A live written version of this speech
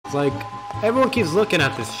It's like, everyone keeps looking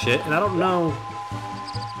at this shit, and I don't know.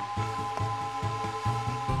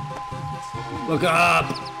 Look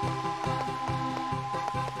up!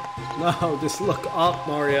 No, just look up,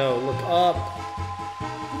 Mario. Look up.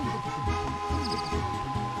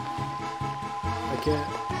 I can't.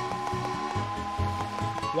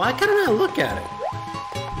 Why can't I not look at it?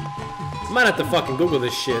 I might have to fucking Google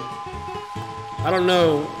this shit. I don't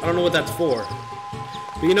know what that's for.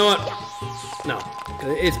 But you know what? No.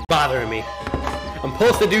 It's bothering me. I'm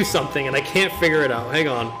supposed to do something and I can't figure it out. Hang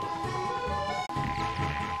on.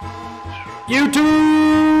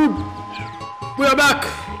 YouTube! We are back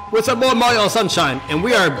with some more Mario Sunshine. And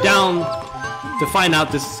we are down to find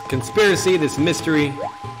out this conspiracy, this mystery.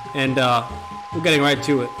 And we're getting right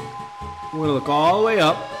to it. We're gonna look all the way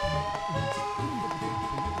up.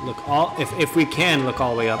 Look all, if we can look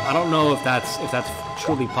all the way up. I don't know if that's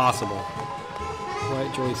truly possible.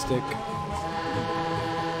 Right joystick.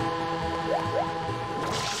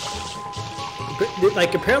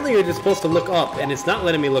 Like apparently you're just supposed to look up, and it's not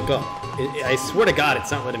letting me look up. I swear to God, it's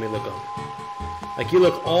not letting me look up. Like you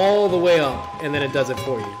look all the way up, and then it does it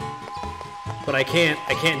for you. But I can't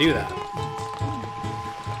do that.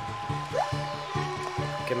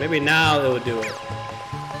 Okay, maybe now it would do it.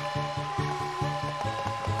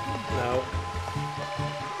 No.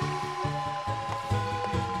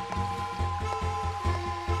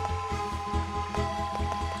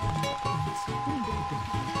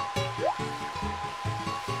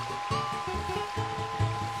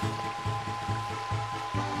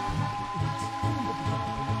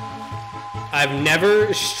 I've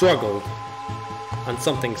never struggled on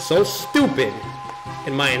something so stupid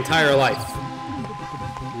in my entire life.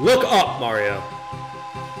 Look up, Mario.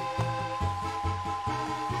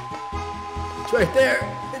 It's right there.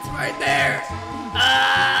 It's right there.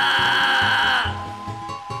 Ah!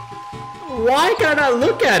 Why can I not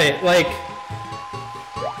look at it? Like,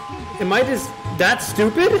 am I just that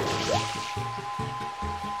stupid?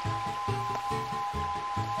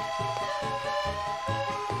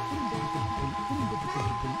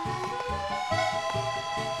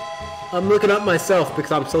 I'm looking up myself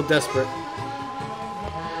because I'm so desperate.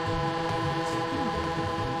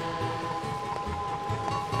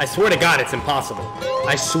 I swear to God, it's impossible.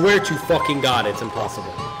 I swear to fucking God, it's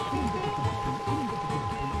impossible.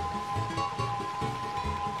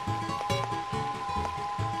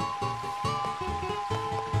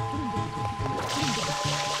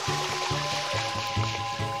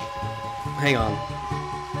 Hang on.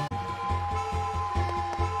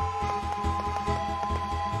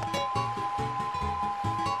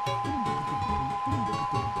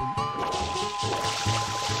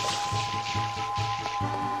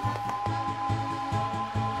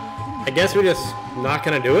 I guess we're just not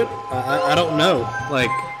gonna do it? I don't know.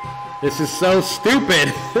 Like, this is so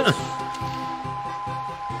stupid.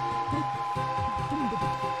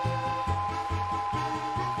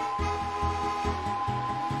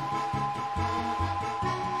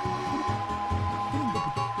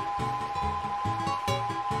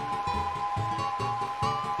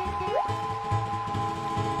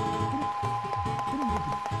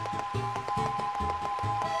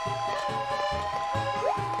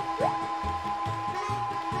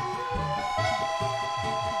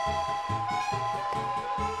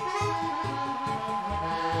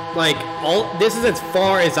 Like, this is as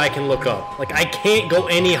far as I can look up. Like, I can't go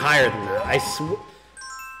any higher than that. I swear.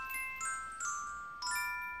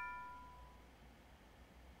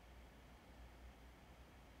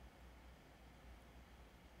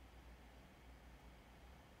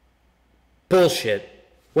 Bullshit.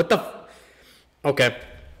 What the f— Okay.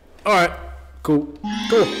 Alright. Cool.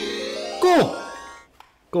 Cool. Cool.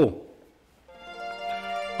 Cool.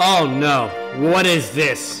 Oh no. What is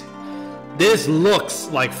this? This looks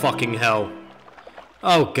like fucking hell.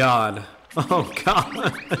 Oh god. Oh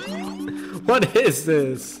god. What is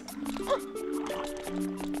this?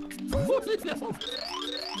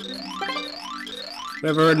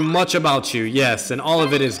 I've heard much about you, yes, and all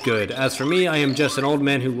of it is good. As for me, I am just an old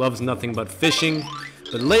man who loves nothing but fishing.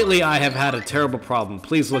 But lately I have had a terrible problem.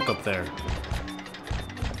 Please look up there.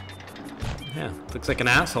 Yeah, looks like an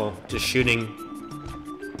asshole just shooting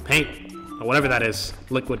paint or whatever that is.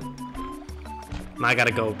 Liquid. And I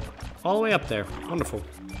gotta go all the way up there. Wonderful.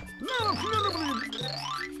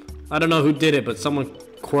 I don't know who did it, but someone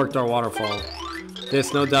corked our waterfall.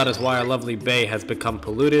 This, no doubt, is why our lovely bay has become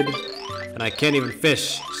polluted, and I can't even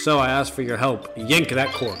fish, so I ask for your help. Yank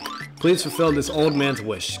that cork. Please fulfill this old man's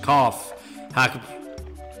wish. Cough.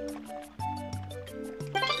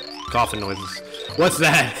 Coughing noises. What's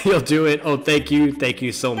that? You'll do it. Oh, thank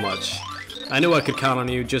you so much. I knew I could count on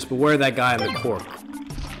you. Just beware that guy in the cork.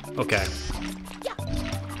 Okay.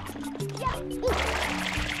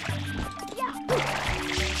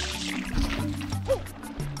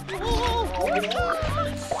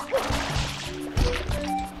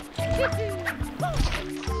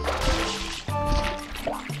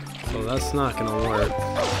 So that's not gonna work.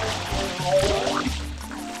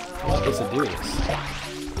 I'm supposed to do this.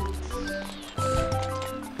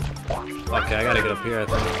 Okay, I gotta get up here, I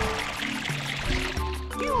think.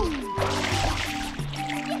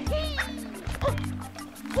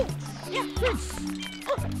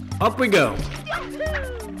 Up we go.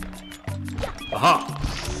 Aha.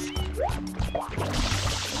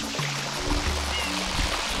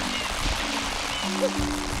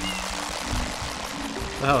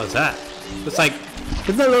 What the hell is that? It's like,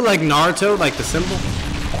 doesn't that look like Naruto, like the symbol?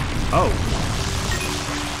 Oh.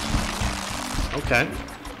 Okay.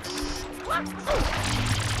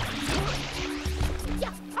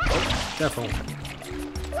 Careful.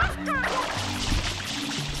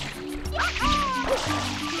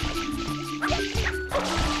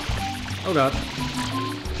 Oh god.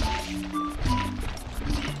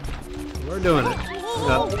 We're doing it. Oh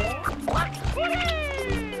god.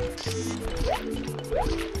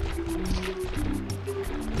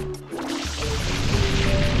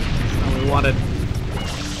 That's what we wanted.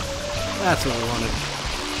 That's what we wanted.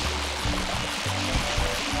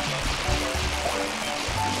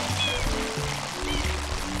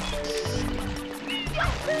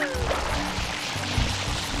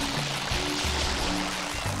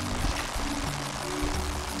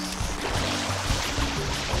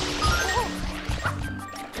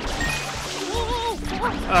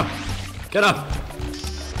 Oh, get up!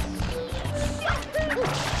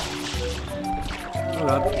 Oh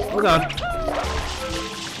god, oh god.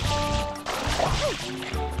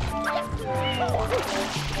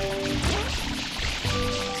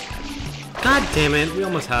 God damn it, we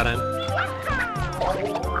almost had him.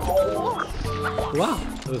 Wow,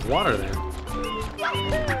 there was water there.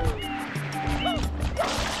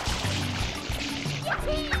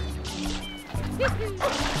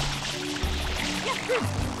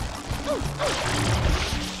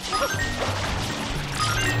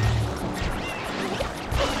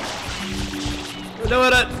 We're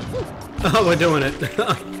doing it! Oh, we're doing it.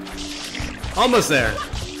 Almost there.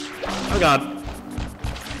 Oh god.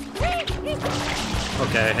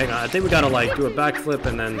 Okay, hang on. I think we gotta like do a backflip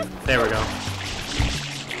and then there we go.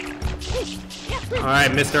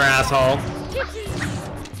 Alright, Mr. Asshole.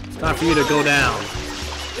 It's time for you to go down.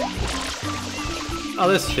 Oh,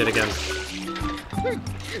 this shit again.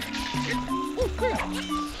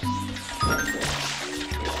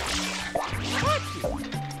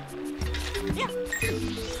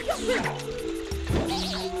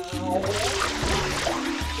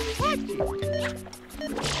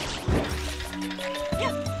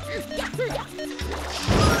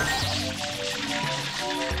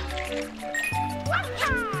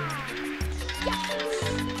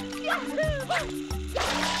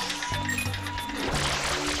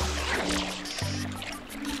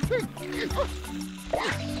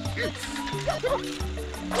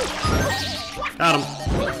 Got him.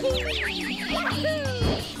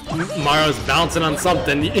 Mario's bouncing on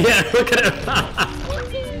something. Yeah, look at him.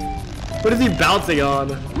 What is he bouncing on?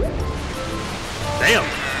 Damn.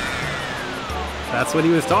 That's what he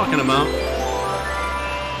was talking about.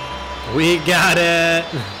 We got it.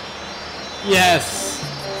 Yes.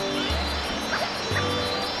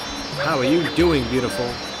 How are you doing,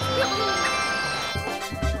 beautiful?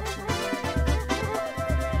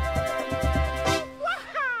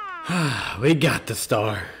 We got the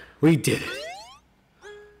star. We did it.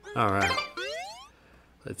 All right.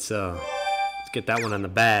 Let's get that one in the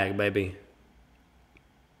bag, baby.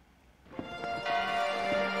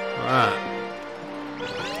 All right.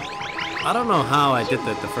 I don't know how I did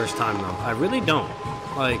that the first time though. I really don't.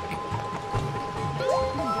 Like,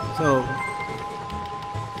 so.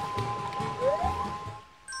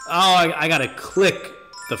 Oh, I gotta click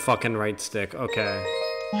the fucking right stick. Okay.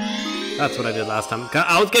 That's what I did last time.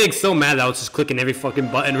 I was getting so mad that I was just clicking every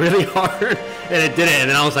fucking button really hard, and it did it, and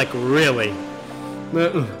then I was like, really?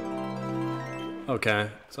 Okay,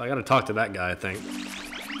 so I gotta talk to that guy, I think.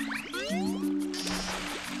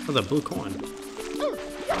 Oh, the blue coin.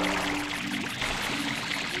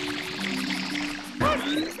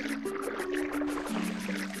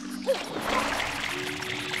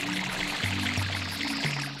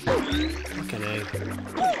 Fucking A.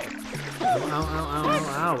 Ow, ow, ow,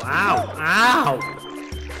 ow, ow, ow!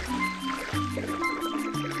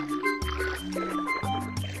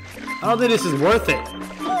 I don't think this is worth it.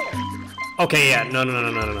 Okay, yeah, no.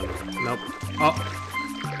 Nope. Oh,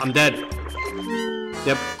 I'm dead.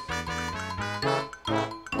 Yep.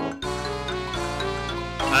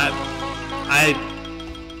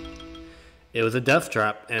 It was a death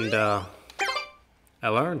trap, and I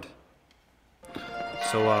learned.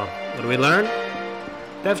 So what do we learn?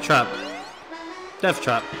 Death trap. Death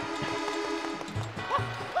trap.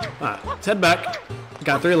 Alright, let's head back.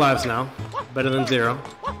 Got 3 lives now. Better than 0.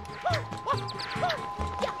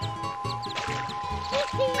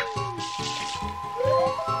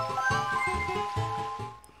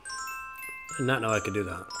 Did not know I could do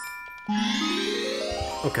that.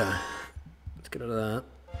 Okay. Let's get out of that.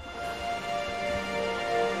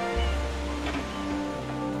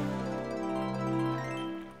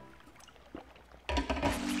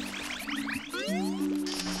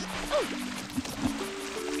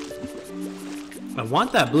 I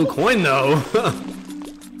want that blue coin though.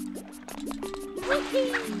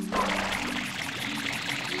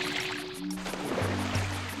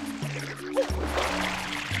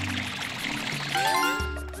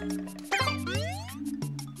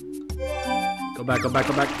 Go back, go back,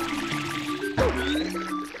 go back. Okay.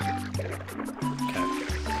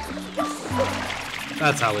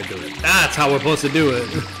 That's how we do it. That's how we're supposed to do it.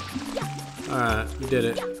 Alright, we did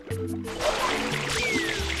it.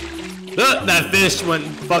 That fish went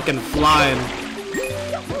fucking flying.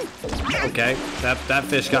 Okay, that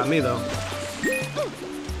fish got me though.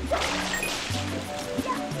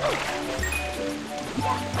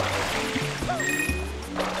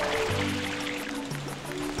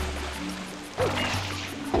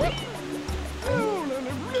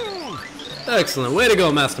 Excellent, way to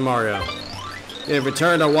go, Master Mario. You have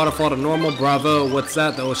returned our waterfall to normal. Bravo. What's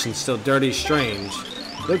that? The ocean's still dirty. Strange.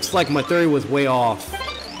 Looks like my theory was way off.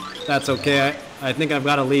 That's okay. I think I've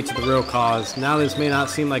got to lead to the real cause. Now this may not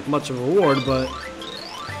seem like much of a reward, but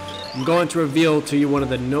I'm going to reveal to you one of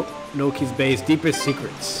the Noki's Bay's deepest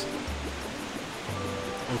secrets.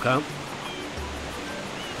 Okay.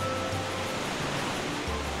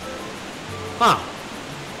 Huh.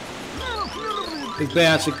 This bay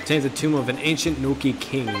actually contains a tomb of an ancient Noki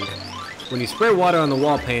king. When you spray water on the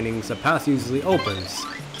wall paintings, a path usually opens.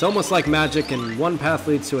 It's almost like magic, and one path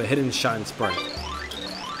leads to a hidden shine sprite.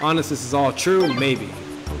 Honest, this is all true? Maybe.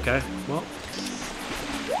 Okay, well.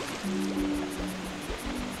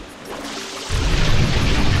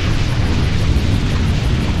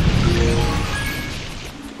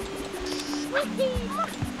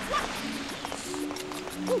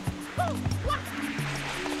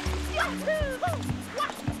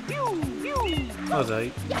 That was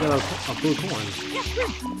a blue coin.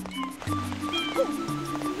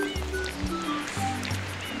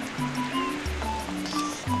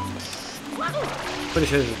 Pretty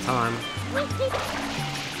sure there's a time.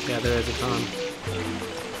 Yeah, there is a time.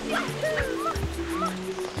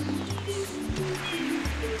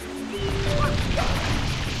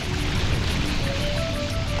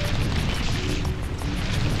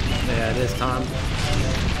 Yeah, it is time.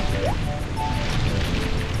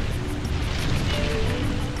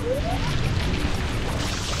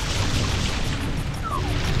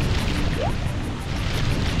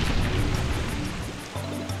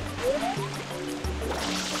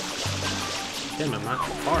 Damn, I'm not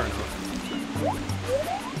far enough.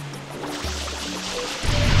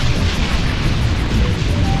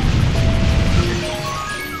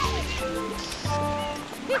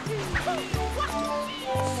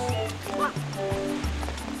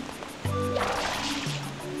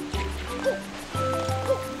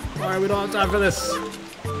 Alright, we don't have time for this.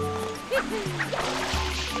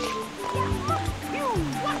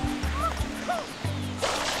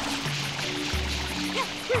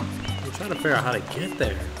 Trying to figure out how to get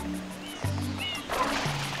there.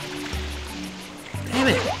 Damn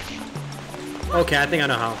it! Okay, I think I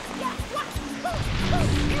know how.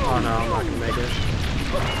 Oh no, I'm not gonna make it.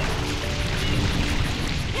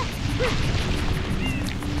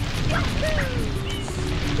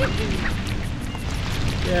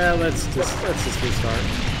 Yeah, let's just restart.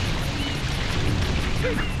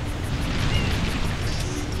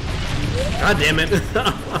 God damn it!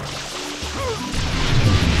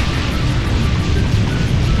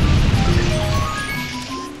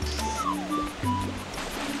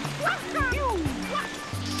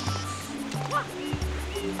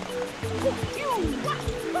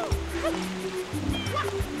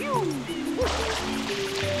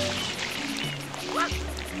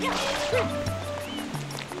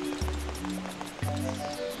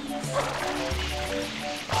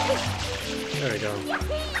 There we go.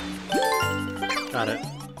 Got it.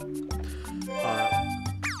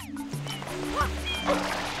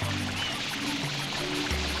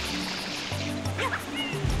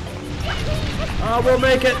 Oh, we'll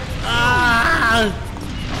make it! Ah!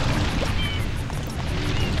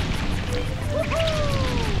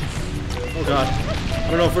 Okay. god. I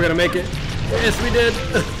don't know if we're gonna make it. Yes, we did.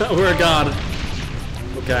 We're a god.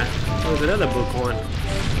 Okay. Oh, there's another blue coin.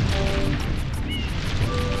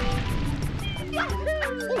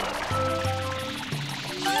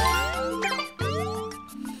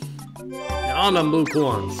 Yeah, all them blue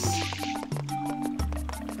coins.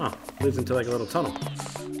 Oh, leads into like a little tunnel.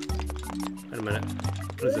 Wait a minute.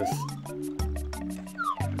 What is this?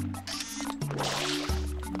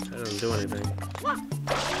 That doesn't do anything.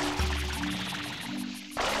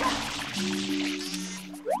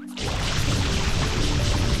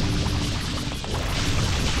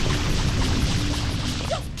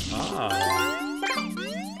 Ah.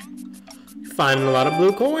 Finding a lot of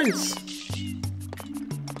blue coins.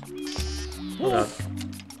 Hold up.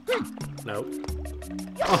 Nope.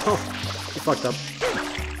 Oh, you fucked up.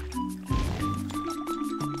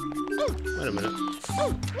 Wait a minute.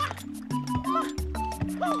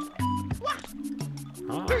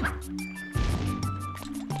 Ah.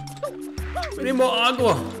 We need more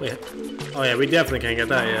agua. Wait. Oh yeah, we definitely can't get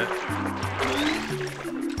that yet.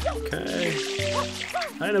 Okay.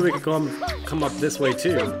 I know we could come up this way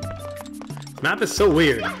too. This map is so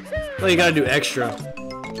weird. Well, you gotta do extra.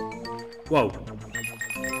 Whoa.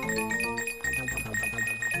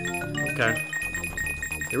 Okay.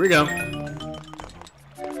 Here we go.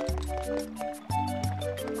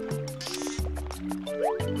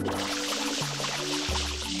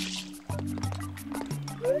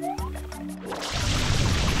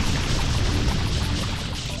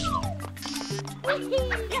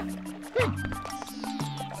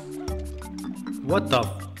 What the?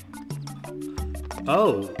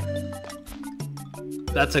 Oh.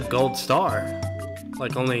 That's a gold star.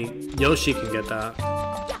 Like only Yoshi can get that.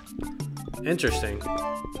 Interesting.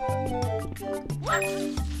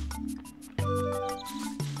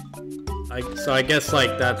 So I guess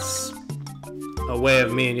like that's a way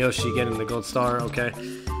of me and Yoshi getting the gold star. Okay. I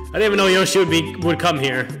didn't even know Yoshi would come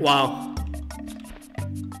here. Wow.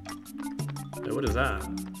 Hey, what is that?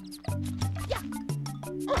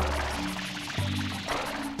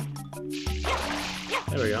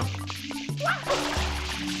 There we go.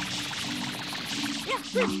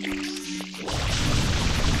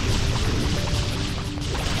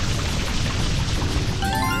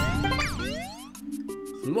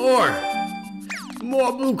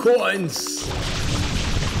 More blue coins.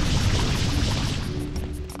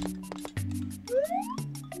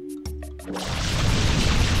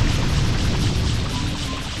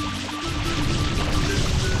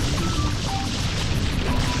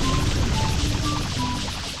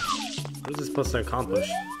 What is this supposed to accomplish?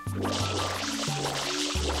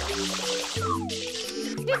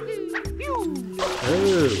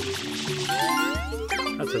 Ooh.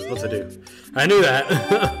 That's what it's supposed to do. I knew that.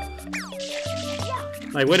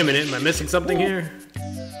 Like, wait a minute, am I missing something here?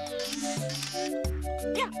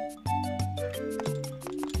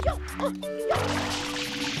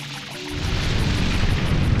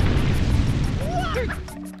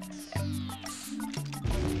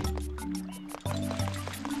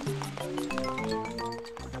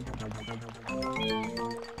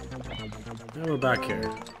 Now we're back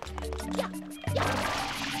here.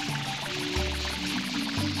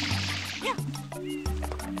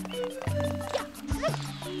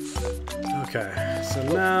 Okay, so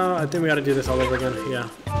now I think we gotta do this all over again. Yeah.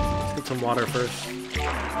 Let's get some water first.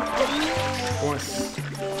 Of course.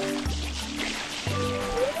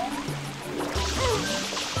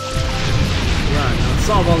 Right, now let's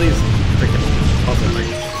solve all these freaking puzzle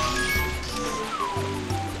things.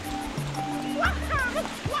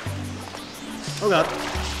 Oh god.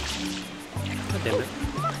 God damn it.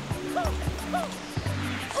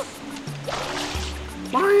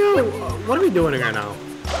 Mario! What are we doing right now?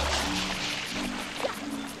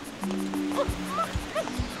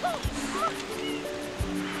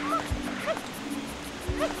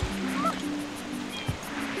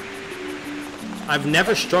 I've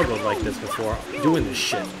never struggled like this before doing this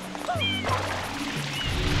shit.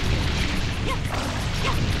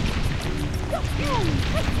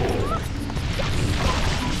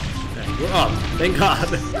 Okay, we're up. Thank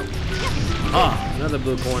God. Ah, another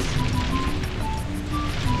blue coin.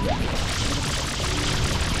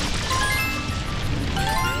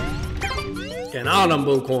 Getting all them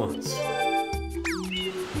blue coins.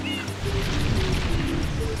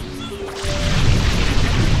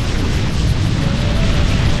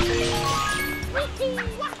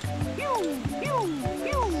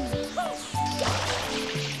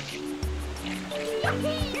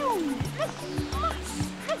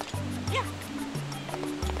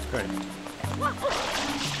 Great.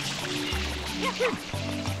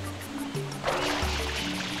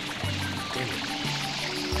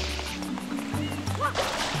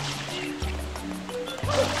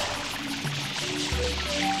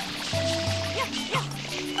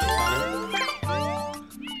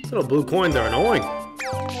 These little blue coins are annoying.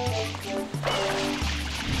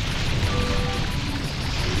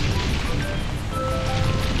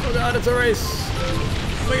 Oh god, it's a race.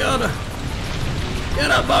 Oh my god.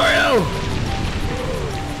 Get up, Mario!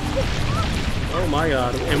 Oh my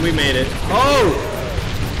god, and we made it. Oh!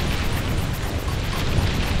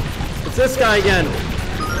 It's this guy again.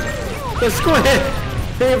 The squid!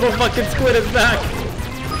 The evil fucking squid is back.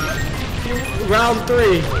 Round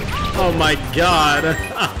 3. Oh my god.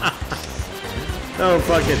 No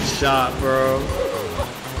fucking shot, bro.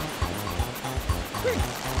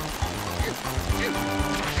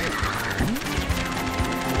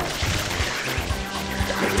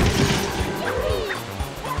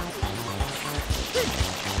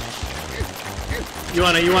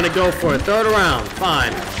 You wanna go for a third round?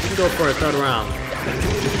 Fine. You can go for a third round.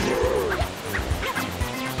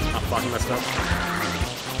 Oh fuck, I messed up.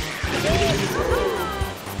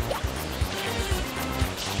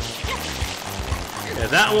 Yeah,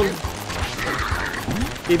 that one.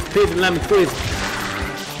 Keep peas and lemon squeeze.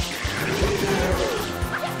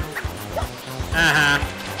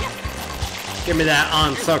 Give me that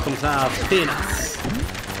uncircumcised peanuts.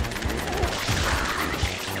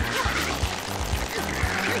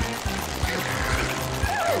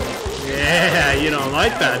 Yeah, you don't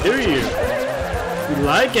like that, do you? You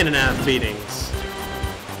like getting ass beatings.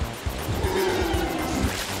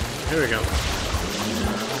 Here we go.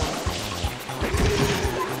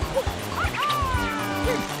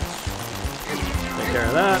 Take care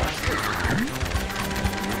of that.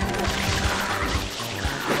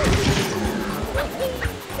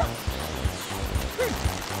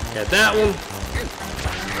 Get that one.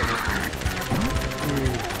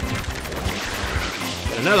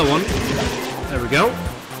 Get another one. There we go.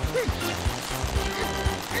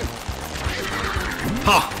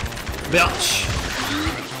 Ha! Bitch!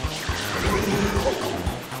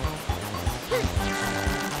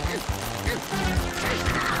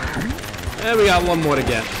 And we got one more to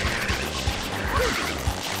get.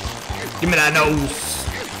 Give me that nose!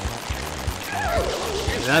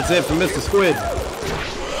 And that's it for Mr. Squid.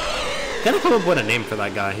 Gotta come up with a name for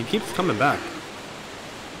that guy. He keeps coming back.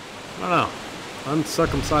 I don't know.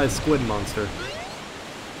 Uncircumcised squid monster.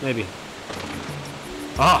 Maybe.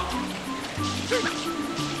 Ah!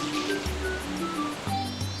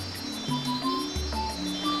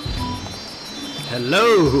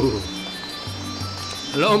 Hello!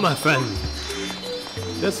 Hello, my friend.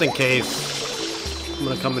 Just in case, I'm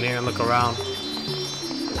gonna come in here and look around.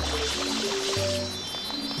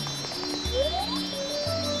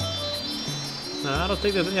 No, I don't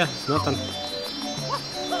think there's, yeah, it's nothing.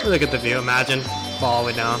 Look at the view, imagine. Fall all the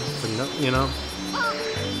way down, you know?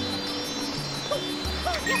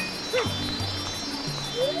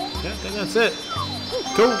 Yeah, I think that's it.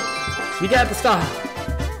 Cool. You got the star.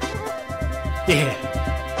 Yeah.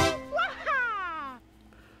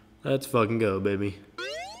 Let's fucking go, baby.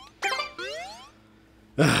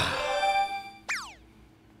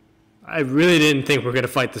 I really didn't think we were gonna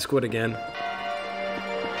fight the squid again.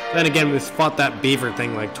 Then again, we fought that beaver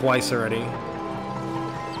thing like twice already.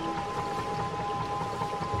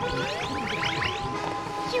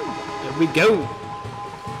 There we go.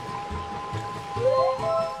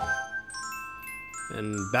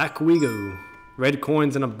 And back we go. Red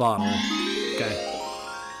coins in a bottle. Okay.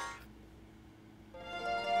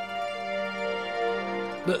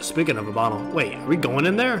 Speaking of a bottle, wait, are we going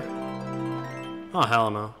in there? Oh,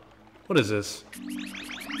 hell no. What is this?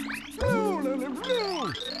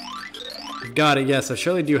 Got it, yes, I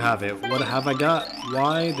surely do have it. What have I got?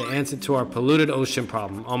 Why? The answer to our polluted ocean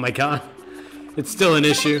problem. Oh my god. It's still an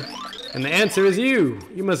issue. And the answer is you.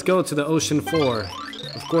 You must go to the ocean floor.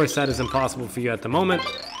 Of course, that is impossible for you at the moment.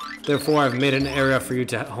 Therefore, I've made an area for you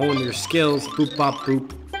to hone your skills. Boop, bop,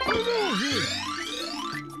 boop.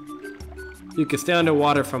 You can stay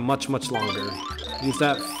underwater for much, much longer. Use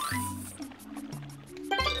that.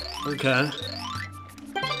 Okay.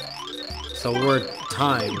 So we're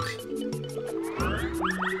timed.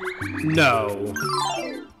 No.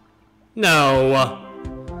 No.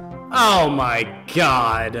 Oh my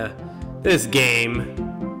god. This game.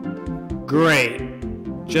 Great.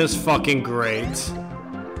 Just fucking great.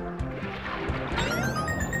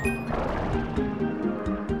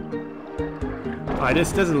 Alright,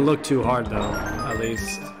 this doesn't look too hard though, at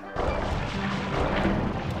least.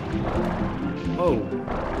 Oh.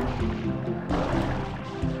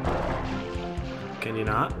 Can you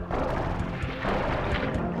not?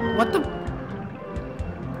 What the?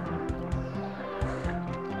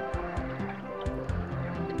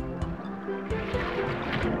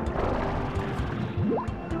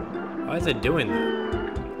 Why is it doing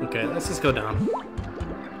that? Okay, let's just go down.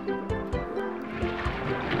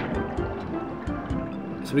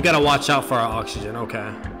 So we gotta watch out for our oxygen, okay.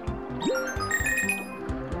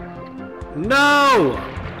 No!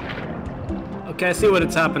 Okay, I see what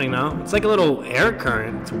it's happening now. It's like a little air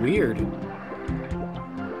current. It's weird.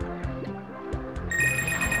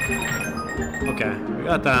 Okay, we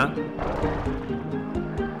got that.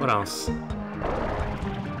 What else?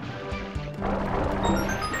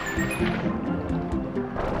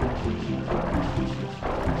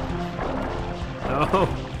 Oh,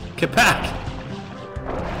 get back!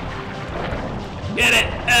 Get it!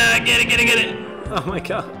 Get it! Oh my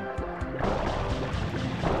god.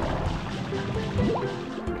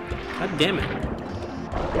 God damn it.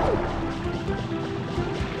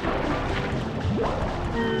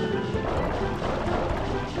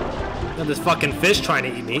 Got this fucking fish trying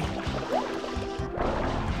to eat me.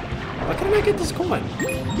 Why can't I get this coin?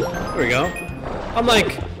 There we go. I'm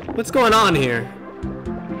like, what's going on here?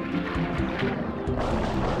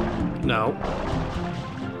 No.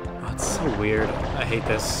 Oh, it's so weird. I hate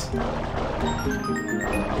this.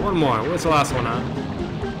 One more. What's the last one on?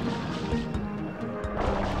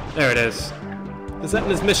 There it is.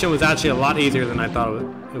 This mission was actually a lot easier than I thought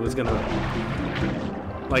it was gonna.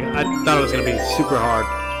 Like, I thought it was gonna be super hard,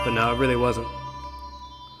 but no, it really wasn't.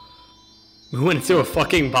 We went into a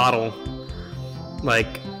fucking bottle.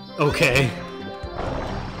 Like, okay.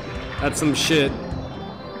 That's some shit.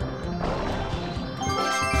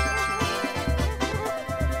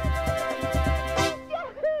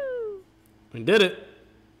 We did it.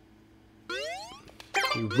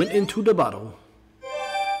 We went into the bottle.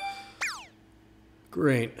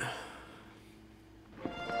 Great.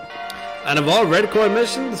 Out of all red coin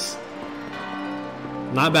missions,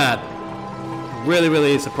 not bad. Really,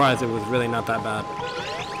 really surprised it was really not that bad.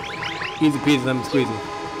 Easy peasy lemon squeezy.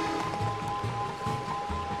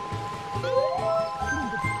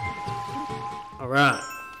 Alright.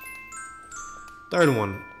 Third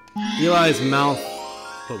one. Eli's mouth.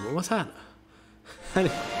 Whoa, what's that? It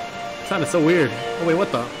sounded so weird. Oh wait, what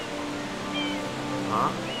the? Huh?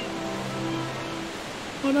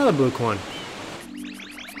 Oh, another blue coin.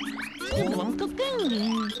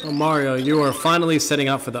 Oh, Mario, you are finally setting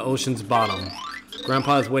out for the ocean's bottom.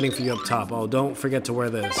 Grandpa is waiting for you up top. Oh, don't forget to wear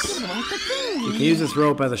this. You can use this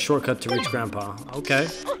rope as a shortcut to reach Grandpa. Okay.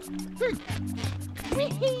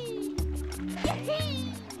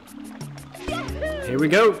 Here we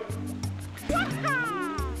go.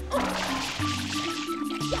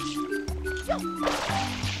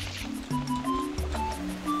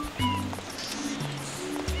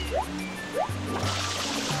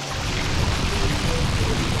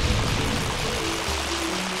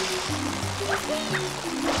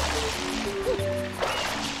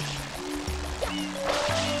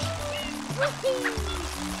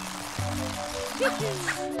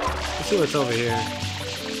 Let's see what's over here.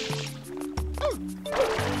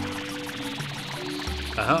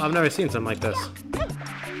 The hell? I've never seen something like this.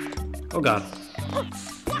 Oh god.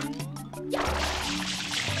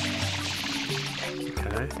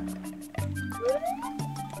 Okay.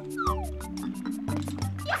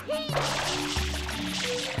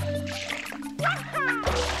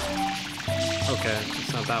 Okay,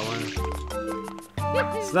 it's not that one.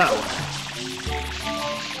 It's that one.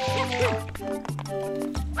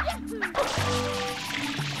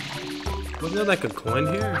 Wasn't there like a coin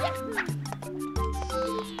here?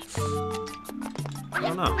 I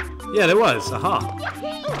don't know. Yeah, there was. Aha.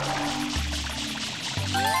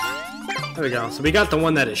 There we go. So we got the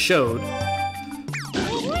one that it showed.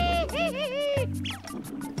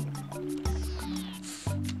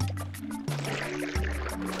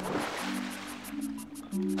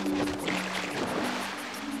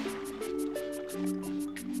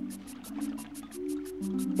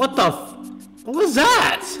 What the f- What was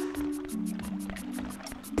that?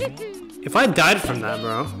 If I died from that,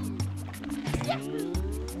 bro.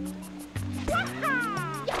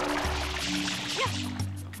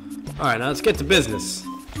 Alright, now let's get to business.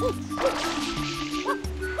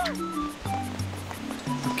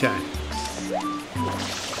 Okay.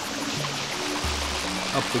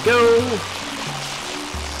 Up we go.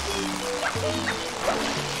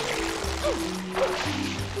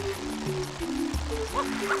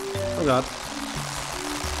 Oh god.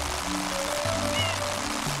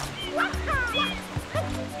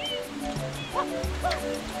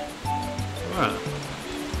 Alright.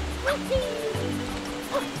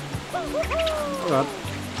 Oh god.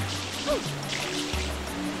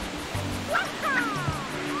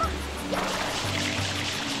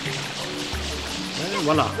 And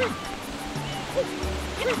voila.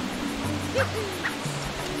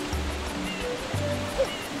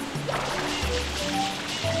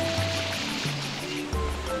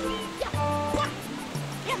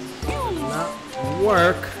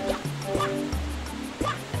 work.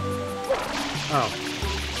 Oh.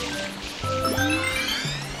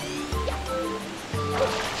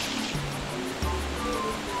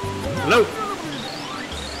 Hello.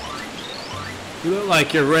 You look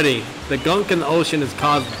like you're ready. The gunk in the ocean is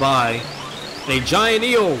caused by a giant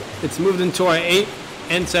eel. It's moved into our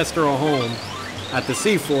ancestral home at the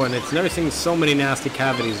seafloor, and it's nursing so many nasty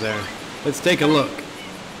cavities there. Let's take a look.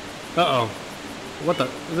 Uh-oh. What the?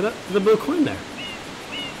 Is the blue coin there?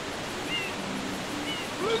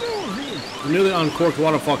 The newly uncorked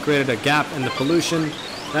waterfall created a gap in the pollution.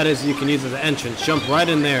 That is, you can use as an entrance. Jump right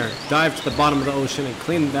in there, dive to the bottom of the ocean, and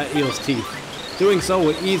clean that eel's teeth. Doing so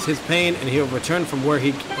will ease his pain, and he'll return from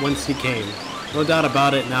whence he came. No doubt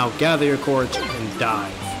about it. Now gather your courage and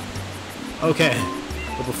dive. Okay,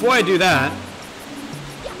 but before I do that...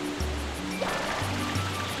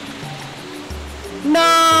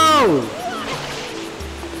 No!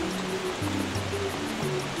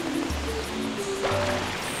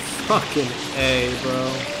 Fucking A,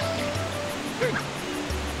 bro.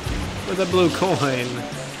 With a blue coin.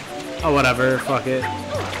 Oh, whatever. Fuck it.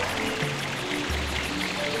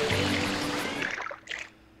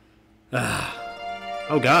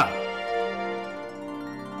 Oh, God.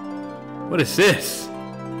 What is this?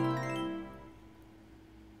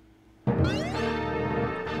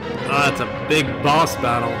 Oh, that's a big boss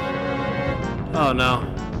battle. Oh, no.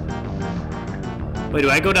 Wait, do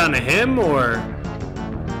I go down to him, or...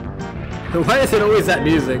 Why is it always that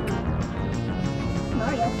music?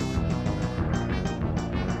 Mario.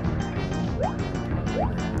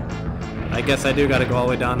 I guess I do gotta go all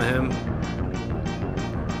the way down to him.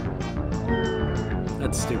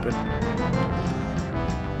 That's stupid.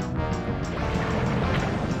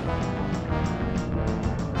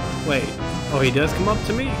 Wait. Oh, he does come up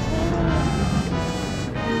to me?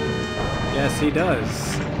 Yes, he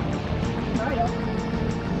does. Mario.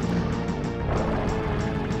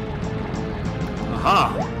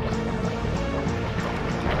 Aha!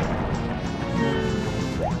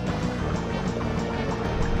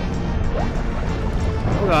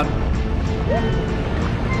 Oh God.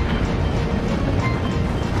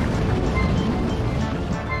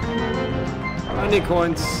 I need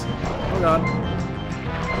coins. Oh God.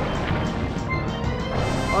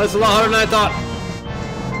 Oh, it's a lot harder than I thought.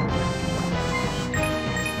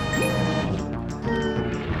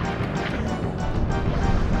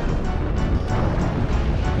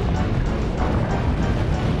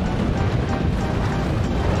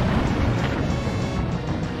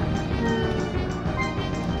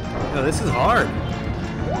 Oh, this is hard.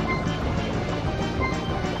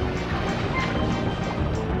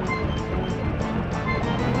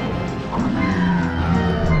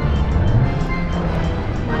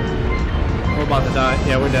 We're about to die.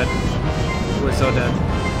 Yeah, we're dead. We're so dead.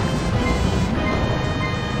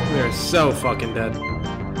 We are so fucking dead.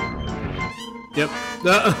 Yep.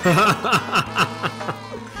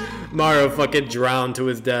 Mario fucking drowned to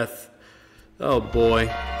his death. Oh boy.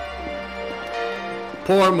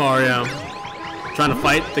 Poor Mario. Trying to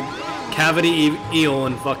fight the cavity eel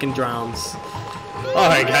and fucking drowns.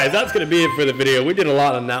 Alright guys, that's going to be it for the video. We did a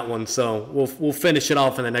lot on that one, so we'll finish it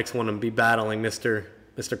off in the next one and be battling Mr.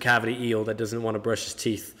 Cavity Eel that doesn't want to brush his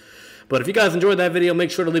teeth. But if you guys enjoyed that video, make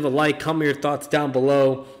sure to leave a like, comment your thoughts down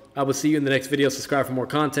below. I will see you in the next video. Subscribe for more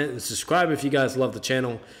content, and subscribe if you guys love the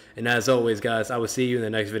channel. And as always, guys, I will see you in the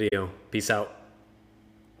next video. Peace out.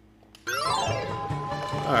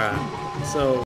 Alright, so...